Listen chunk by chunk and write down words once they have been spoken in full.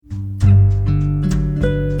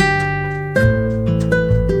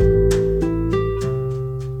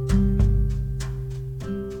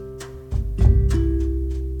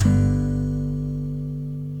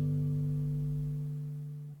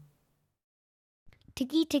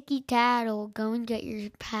Ticky ticky taddle, go and get your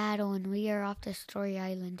paddle, and we are off to Story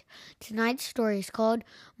Island. Tonight's story is called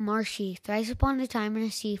Marshy. Thrice upon a time in a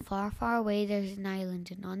sea far, far away there's an island,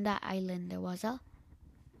 and on that island there was a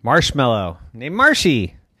marshmallow named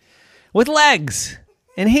Marshy, with legs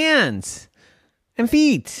and hands and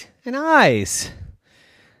feet and eyes.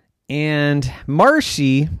 And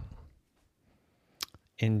Marshy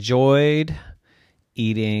enjoyed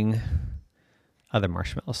eating other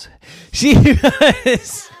marshmallows. She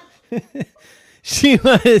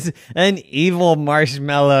was an evil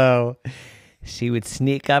marshmallow. She would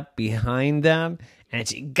sneak up behind them and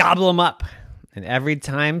she'd gobble them up. And every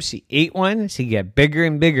time she ate one, she'd get bigger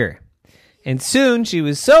and bigger. And soon she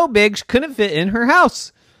was so big she couldn't fit in her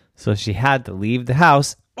house. So she had to leave the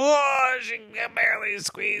house. Oh, she could barely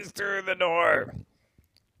squeeze through the door.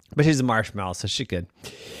 But she's a marshmallow, so she could.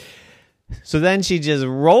 So then she just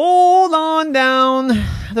rolled on down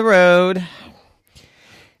the road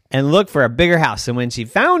and looked for a bigger house. And when she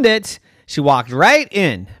found it, she walked right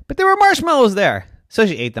in. But there were marshmallows there, so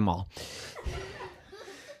she ate them all.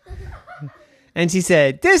 And she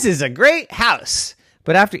said, "This is a great house."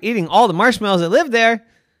 But after eating all the marshmallows that lived there,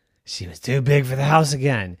 she was too big for the house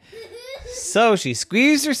again. So she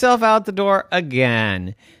squeezed herself out the door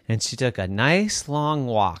again. And she took a nice long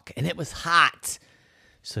walk. And it was hot.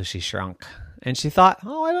 So she shrunk. And she thought,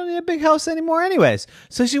 oh, I don't need a big house anymore anyways.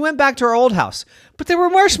 So she went back to her old house. But there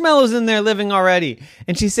were marshmallows in there living already.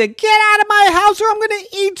 And she said, "Get out of my house or I'm going to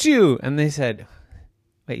eat you." And they said,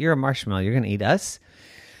 "Wait, you're a marshmallow. You're going to eat us?"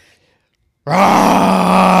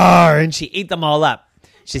 Roar! And she ate them all up.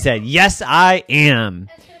 She said, "Yes, I am."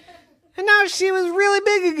 And now she was really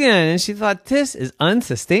big again. And she thought, this is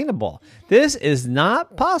unsustainable. This is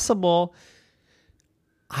not possible.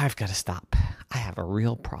 I've got to stop. I have a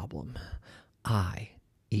real problem. I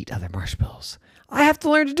eat other marshmallows. I have to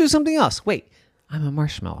learn to do something else. Wait, I'm a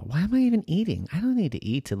marshmallow. Why am I even eating? I don't need to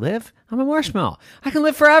eat to live. I'm a marshmallow. I can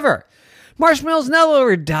live forever. Marshmallows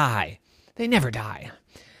never die. They never die.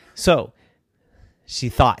 So she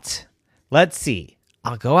thought, let's see.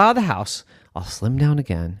 I'll go out of the house. I'll slim down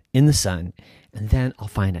again in the sun. And then I'll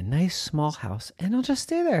find a nice small house and I'll just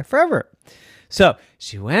stay there forever. So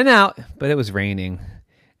she went out, but it was raining.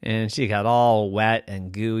 And she got all wet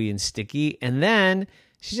and gooey and sticky. And then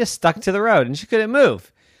she just stuck to the road and she couldn't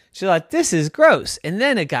move. She thought, this is gross. And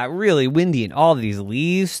then it got really windy and all these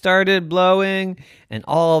leaves started blowing and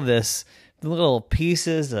all this little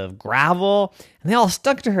pieces of gravel. And they all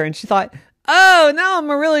stuck to her. And she thought, oh, now I'm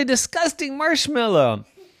a really disgusting marshmallow.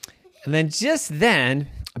 And then just then,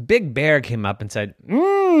 a big bear came up and said,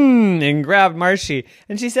 and grabbed Marshy.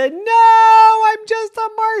 And she said, no, I'm just a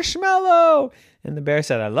marshmallow. And the bear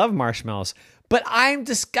said, I love marshmallows, but I'm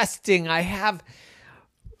disgusting. I have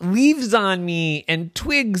leaves on me and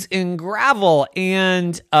twigs and gravel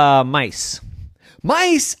and mice.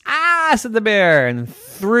 Mice, said the bear, and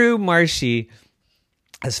threw Marshy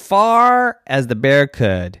as far as the bear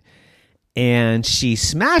could. And she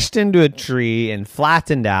smashed into a tree and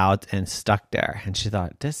flattened out and stuck there. And she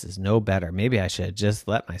thought, this is no better. Maybe I should just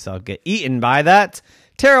let myself get eaten by that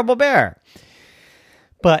terrible bear.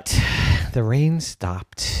 But the rain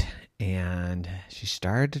stopped and she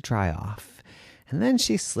started to dry off. And then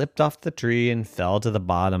she slipped off the tree and fell to the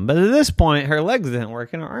bottom. But at this point, her legs didn't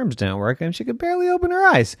work and her arms didn't work and she could barely open her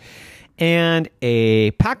eyes. And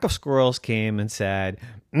a pack of squirrels came and said,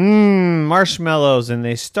 marshmallows. And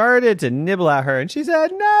they started to nibble at her. And she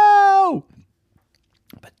said, no.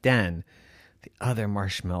 But then the other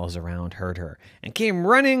marshmallows around heard her and came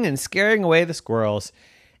running and scaring away the squirrels.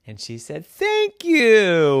 And she said, thank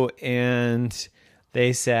you. And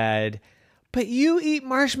they said, but you eat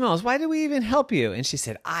marshmallows. Why do we even help you? And she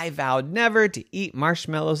said, I vowed never to eat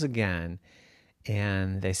marshmallows again.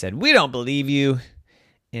 And they said, we don't believe you.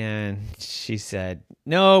 And she said,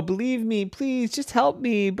 no, believe me, please, just help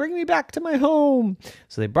me. Bring me back to my home.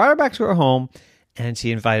 So they brought her back to her home. And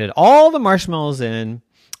she invited all the marshmallows in.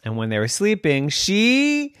 And when they were sleeping,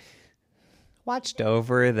 she watched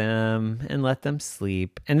over them and let them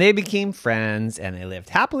sleep. And they became friends. And they lived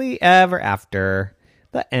happily ever after.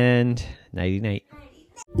 The end. Nighty night.